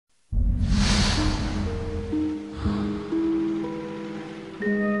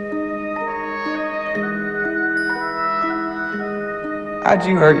How'd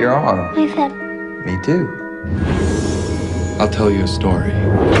you hurt your arm? My head. Me too. I'll tell you a story.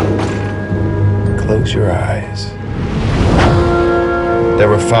 Close your eyes. There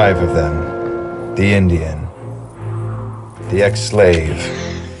were 5 of them. The Indian, the ex-slave,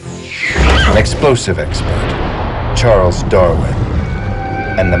 an explosive expert, Charles Darwin,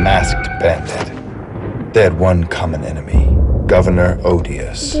 and the masked bandit. They had one common enemy, Governor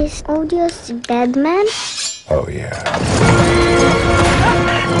Odious. This Odious bad man? Oh, yeah.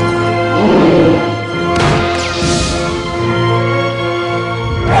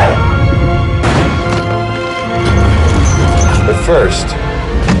 But first,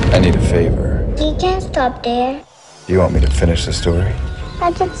 I need a favor. You can't stop there. You want me to finish the story?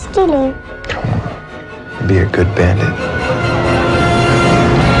 I just stealing. Come on. Be a good bandit.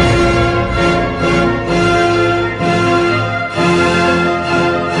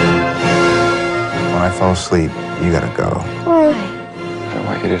 When I fall asleep, you gotta go. Why? I don't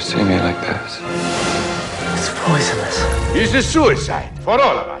want you to see me like this. It's poisonous. It's a suicide for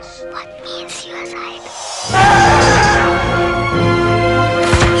all of us. What means suicide?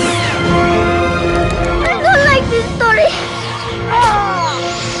 I don't like this story.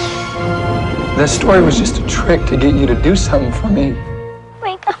 That story was just a trick to get you to do something for me.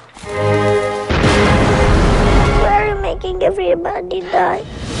 Wake up. Why are you making everybody die?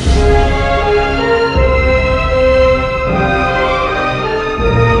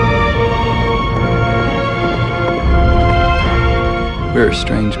 We're a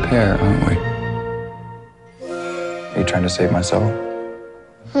strange pair, aren't we? Are you trying to save my soul?